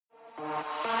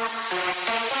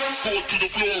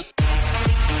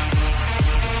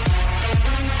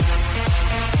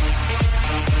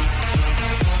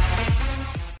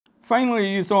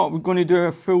Finally, you thought we're going to do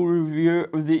a full review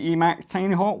of the Emax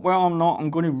Tinyhawk. Well, I'm not. I'm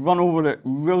going to run over it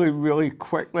really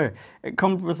quickly. It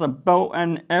comes with a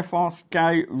built-in FR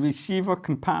Sky receiver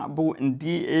compatible in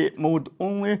D8 mode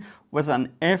only, with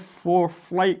an F4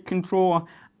 flight controller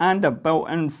and a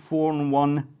built-in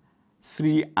 4-in-1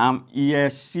 3-amp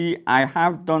ESC. I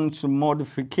have done some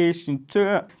modification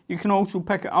to it. You can also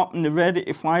pick it up in the ready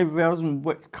to fly version,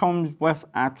 which comes with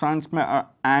a transmitter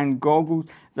and goggles.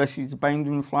 This is the bind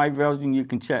and fly version. You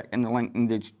can check in the link in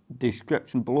the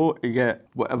description below to get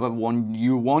whatever one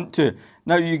you want to.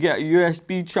 Now you get a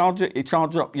USB charger to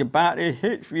charge up your battery,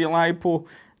 HV LiPo.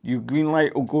 Your green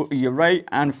light will go to your right,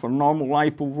 and for normal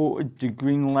LiPo voltage, the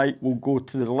green light will go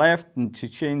to the left. And to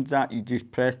change that, you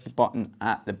just press the button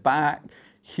at the back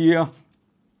here.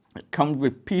 It comes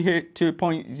with pH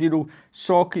 2.0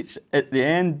 sockets at the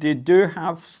end. They do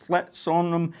have slits on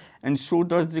them, and so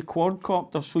does the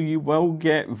quadcopter, so you will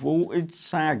get voltage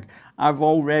sag. I've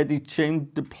already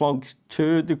changed the plugs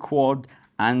to the quad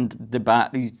and the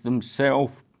batteries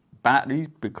themselves. Batteries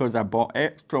because I bought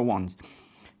extra ones.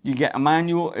 You get a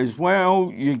manual as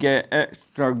well, you get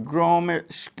extra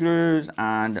grommet screws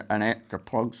and an extra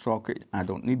plug socket, I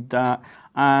don't need that,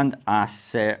 and a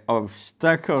set of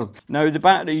stickers. Now the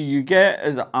battery you get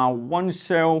is a 1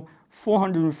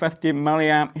 450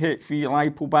 milliamp HV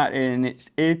LiPo battery, and it's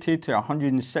 80 to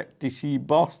 160 C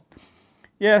burst.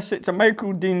 Yes, it's a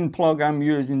microDIN plug I'm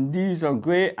using. These are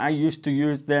great. I used to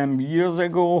use them years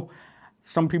ago.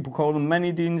 Some people call them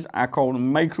mini DINs, I call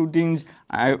them microDINs.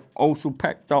 I also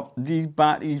picked up these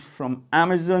batteries from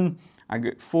Amazon. I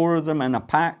got 4 of them in a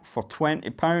pack for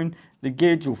 £20. The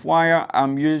gauge of wire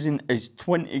I'm using is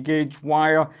 20 gauge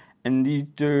wire, and these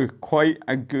do quite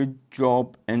a good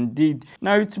job indeed.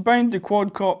 Now to bind the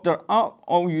quadcopter up,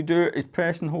 all you do is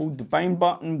press and hold the bind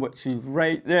button, which is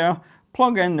right there.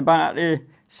 Plug in the battery,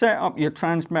 set up your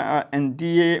transmitter in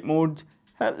D8 mode,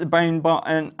 hit the bind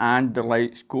button and the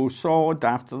lights go solid.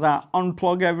 After that,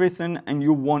 unplug everything, and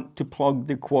you want to plug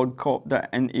the quadcopter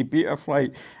into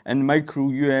Betaflight, and the micro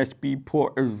USB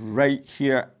port is right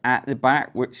here at the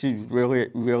back, which is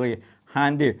really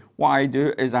handy. What I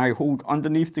do is I hold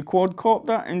underneath the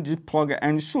quadcopter and just plug it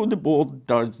in so the board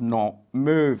does not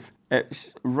move.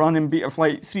 It's running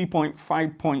Betaflight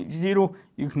 3.5.0.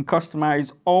 You can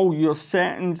customize all your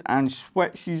settings and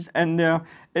switches in there.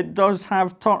 It does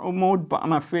have turtle mode, but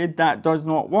I'm afraid that does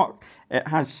not work. It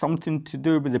has something to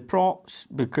do with the props,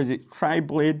 because it's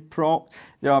tri-blade props.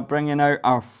 They are bringing out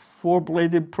our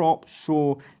 4-bladed props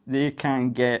so they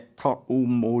can get turtle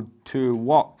mode to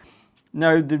work.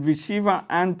 Now the receiver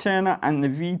antenna and the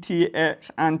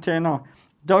VTX antenna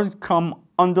does come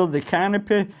under the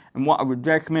canopy, and what I would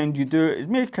recommend you do is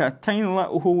make a tiny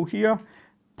little hole here,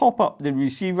 pop up the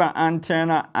receiver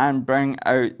antenna and bring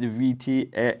out the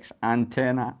VTX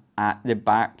antenna at the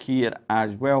back here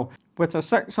as well. With a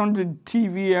 600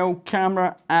 TVL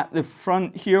camera at the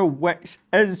front here, which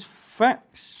is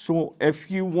fixed, so if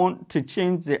you want to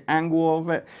change the angle of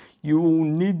it, you're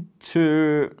going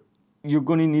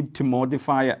to need to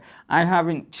modify it. I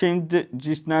haven't changed it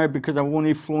just now because I've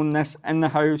only flown this in the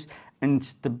house in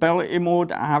stability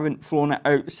mode. I haven't flown it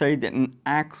outside in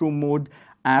acro mode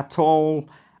at all.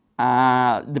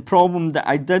 The problem that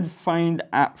I did find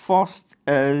at first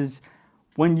is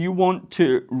when you want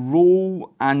to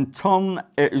roll and turn,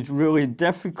 it is really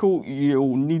difficult.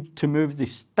 You'll need to move the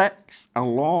sticks a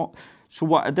lot. So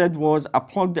what I did was I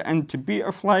plugged it into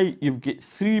Betaflight. You've got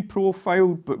 3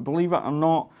 profiles, but believe it or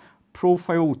not,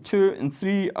 profile 2 and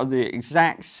 3 are the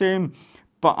exact same,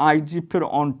 but I just put it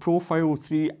on profile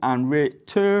 3 and rate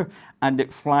 2, and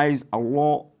it flies a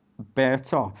lot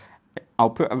better. I'll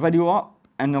put a video up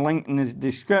in the link in the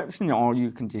description, or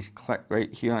you can just click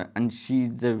right here and see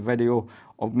the video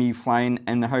of me flying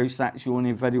in the house. That's the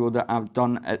only video that I've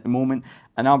done at the moment,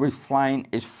 and I was flying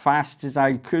as fast as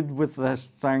I could with this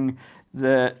thing.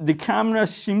 The camera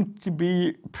seemed to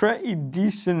be pretty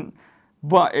decent,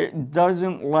 but it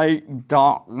doesn't like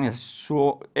darkness,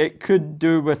 so it could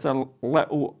do with a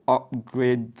little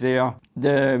upgrade there.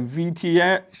 The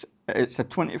VTX, it's a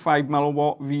 25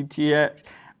 milliwatt VTX,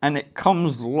 and it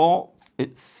comes locked.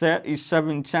 It's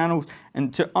 37 channels,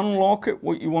 and to unlock it,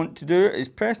 what you want to do is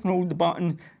press and hold the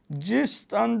button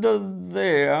just under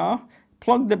there,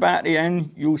 plug the battery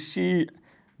in. You'll see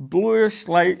bluish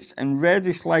lights and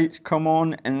reddish lights come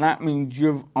on, and that means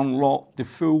you've unlocked the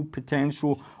full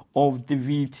potential of the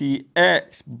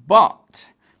VTX. But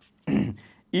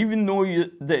even though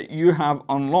you have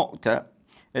unlocked it,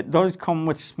 It does come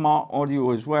with smart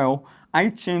audio as well. I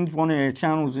changed one of the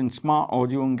channels in smart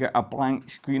audio and get a blank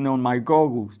screen on my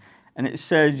goggles. And it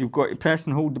says you've got to press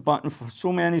and hold the button for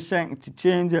so many seconds to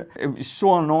change it. It was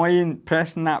so annoying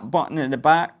pressing that button at the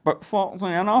back, but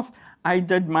fortunately enough, I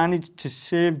did manage to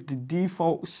save the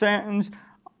default settings.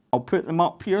 I'll put them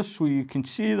up here so you can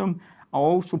see them. I'll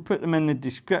also put them in the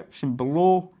description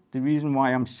below. The reason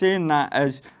why I'm saying that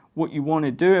is what you want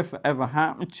to do if it ever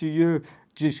happened to you,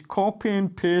 just copy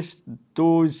and paste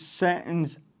those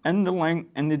settings in the link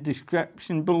in the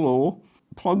description below.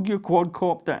 Plug your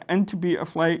quadcopter into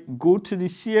Betaflight, go to the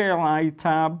CLI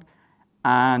tab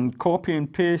and copy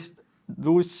and paste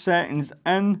those settings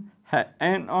in, hit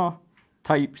enter,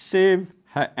 type save,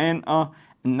 hit enter,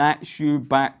 and that's you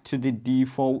back to the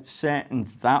default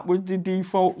settings. That was the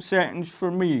default settings for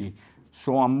me,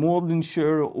 so I'm more than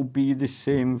sure it will be the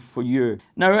same for you.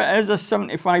 Now it is a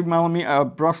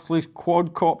 75mm brushless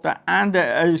quadcopter and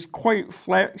it is quite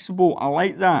flexible. I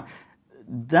like that.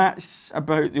 That's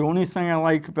about the only thing I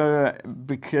like about it,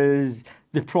 because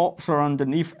the props are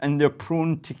underneath and they're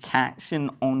prone to catching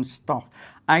on stuff.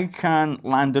 I can't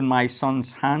land on my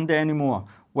son's hand anymore,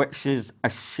 which is a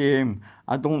shame.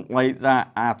 I don't like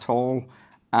that at all.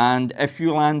 And if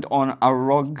you land on a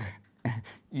rug,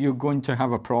 you're going to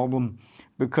have a problem,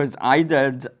 because I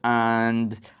did,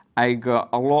 and I got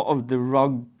a lot of the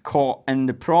rug caught in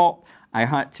the prop. I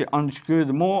had to unscrew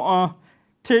the motor,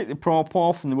 take the prop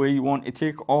off in the way you want to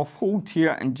take it off, hold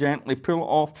here and gently pull it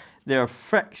off. They're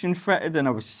friction fitted, and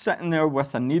I was sitting there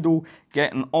with a needle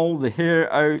getting all the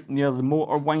hair out near the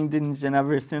motor windings and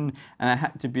everything, and I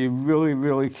had to be really,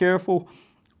 really careful.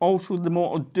 Also, the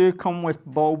motors do come with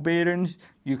ball bearings.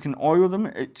 You can oil them.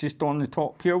 It's just on the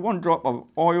top here. One drop of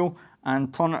oil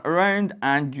and turn it around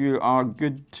and you are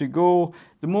good to go.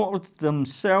 The motors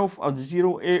themselves are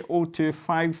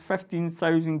 08025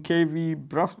 15,000 kV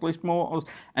brushless motors,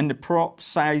 and the prop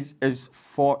size is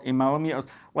 40mm.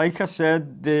 Like I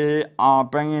said, they are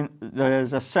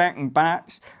there's a second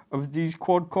batch of these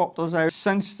quadcopters out.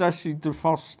 Since this is the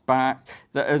first batch,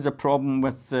 there is a problem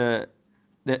with the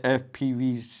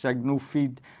FPV signal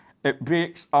feed. It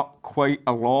breaks up quite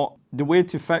a lot. The way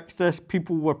to fix this,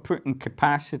 people were putting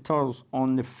capacitors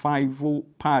on the 5V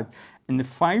pad. And the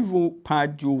 5V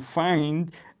pad, you'll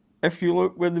find, if you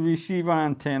look where the receiver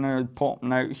antenna is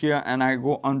popping out here, and I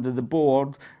go under the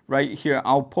board right here,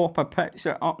 I'll pop a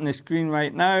picture up on the screen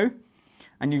right now,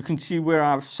 and you can see where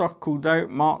I've circled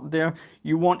out, marked there.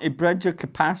 You want to bridge a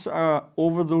capacitor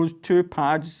over those two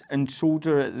pads and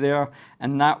solder it there,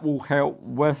 and that will help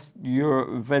with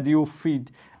your video feed.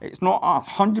 It's not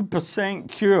 100%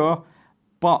 cure,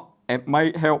 but it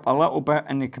might help a little bit.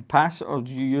 And the capacitors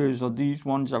you use are these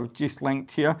ones I've just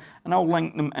linked here, and I'll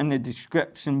link them in the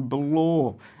description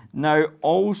below. Now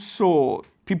also,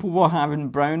 people were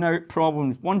having brownout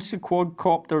problems. Once the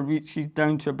quadcopter reaches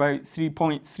down to about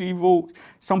 3.3 volts,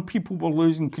 some people were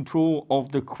losing control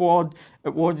of the quad.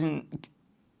 It wasn't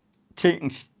taking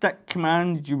stick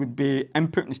commands. You would be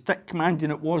inputting stick commands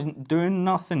and it wasn't doing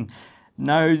nothing.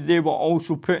 Now they were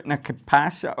also putting a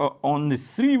capacitor on the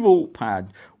 3V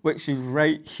pad, which is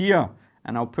right here.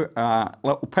 And I'll put a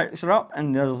little picture up,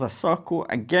 and there's a circle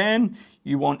again.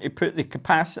 You want to put the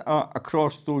capacitor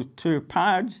across those two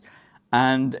pads,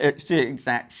 and it's the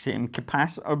exact same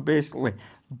capacitor basically.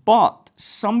 But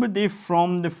somebody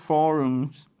from the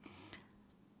forums,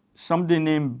 somebody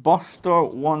named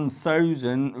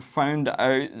Buster1000, found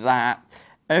out that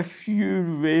if you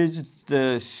raise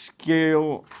the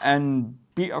scale in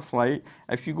Betaflight,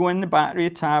 if you go in the battery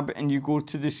tab and you go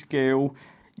to the scale,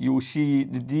 you'll see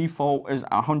the default is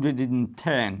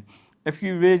 110. If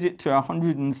you raise it to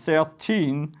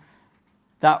 113,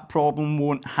 that problem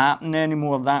won't happen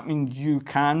anymore. That means you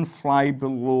can fly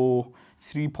below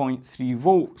 3.3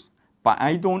 volts. But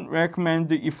I don't recommend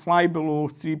that you fly below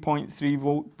 3.3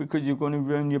 volts because you're going to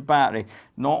ruin your battery.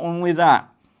 Not only that,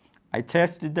 I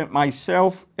tested it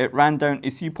myself. It ran down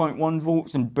to 3.1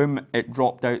 volts and boom, it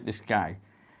dropped out the sky.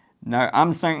 Now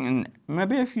I'm thinking,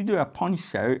 maybe if you do a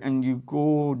punch out and you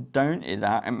go down to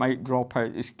that, it might drop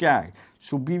out the sky.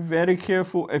 So be very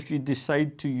careful if you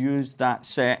decide to use that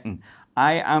setting.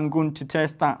 I am going to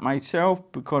test that myself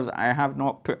because I have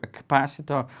not put a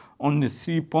capacitor on the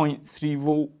 3.3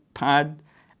 volt pad,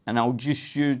 and I'll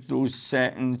just use those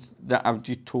settings that I've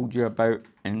just told you about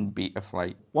in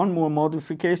Betaflight. One more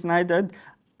modification I did,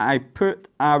 I put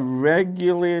a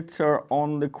regulator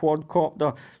on the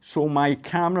quadcopter so my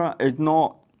camera is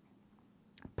not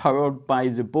powered by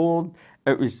the board.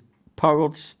 It was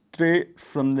powered straight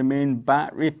from the main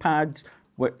battery pads,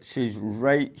 which is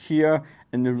right here,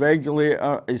 and the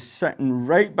regulator is sitting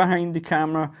right behind the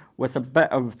camera with a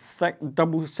bit of thick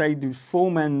double-sided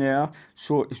foam in there,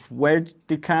 so it's wedged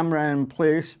the camera in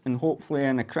place, and hopefully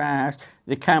in a crash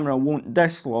the camera won't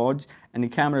dislodge and the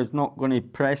camera is not going to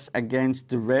press against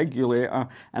the regulator,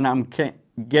 and I'm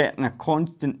getting a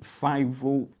constant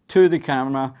 5V to the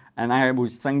camera, and I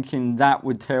was thinking that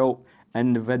would help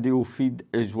in the video feed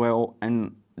as well,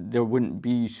 and there wouldn't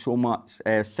be so much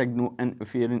signal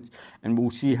interference, and we'll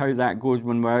see how that goes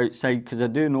when we're outside, because I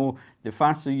do know the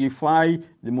faster you fly,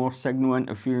 the more signal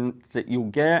interference that you'll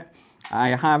get. I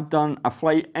have done a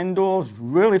flight indoors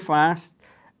really fast.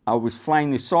 I was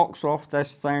flying the socks off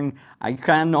this thing. I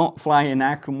cannot fly in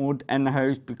acro mode in the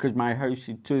house because my house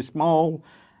is too small,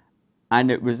 and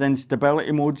it was in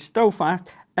stability mode, still fast,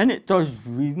 and it does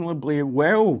reasonably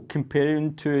well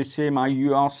comparing to, say, my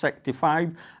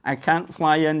UR65. I can't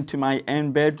fly into my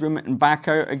end bedroom and back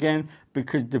out again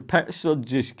because the picture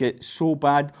just gets so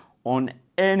bad on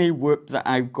any whoop that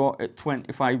I've got at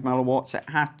 25 milliwatts. It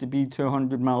has to be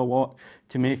 200 milliwatts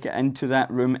to make it into that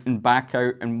room and back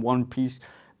out in one piece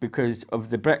because of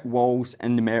the brick walls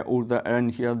and the metal that are in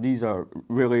here. These are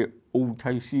really old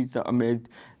houses that are made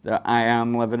that I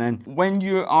am living in. When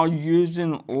you are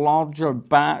using larger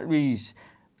batteries,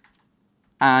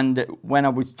 and when I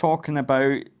was talking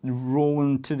about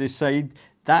rolling to the side,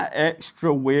 that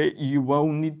extra weight, you will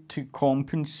need to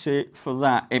compensate for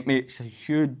that. It makes a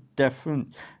huge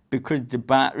difference because the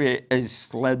battery is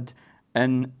slid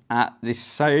in at the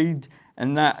side,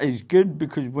 and that is good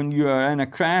because when you are in a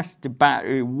crash, the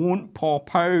battery won't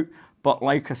pop out. But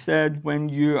like I said, when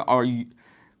you are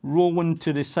rolling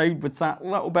to the side with that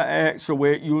little bit of extra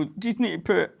weight, you just need to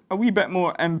put a wee bit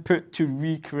more input to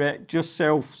recorrect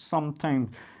yourself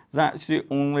sometimes. That's the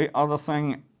only other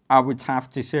thing I would have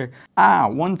to say.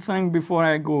 One thing before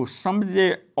I go,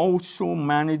 somebody also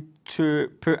managed to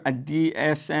put a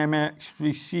DSMX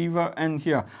receiver in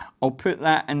here. I'll put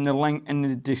that in the link in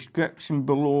the description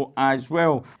below as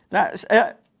well. That's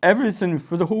it, everything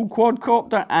for the whole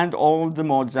quadcopter and all of the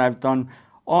mods I've done.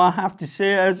 All I have to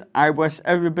say is I wish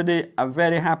everybody a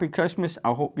very happy Christmas.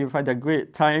 I hope you've had a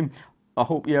great time. I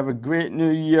hope you have a great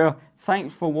new year.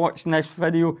 Thanks for watching this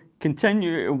video.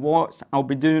 Continue to watch. I'll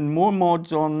be doing more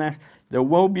mods on this. There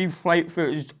will be flight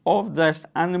footage of this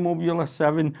and the Mobula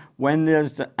 7 when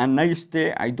there's a nice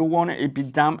day. I don't want it to be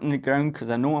damp in the ground because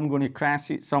I know I'm going to crash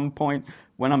at some point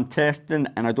when I'm testing,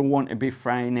 and I don't want to be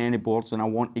frying any boards, and I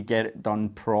want to get it done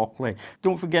properly.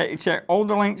 Don't forget to check all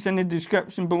the links in the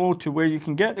description below to where you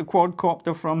can get the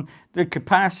quadcopter from, the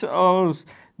capacitors,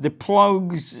 the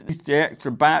plugs, the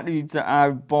extra batteries that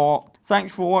I've bought.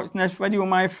 Thanks for watching this video,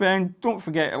 my friend. Don't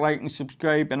forget to like and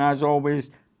subscribe, and as always,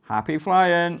 happy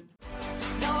flying.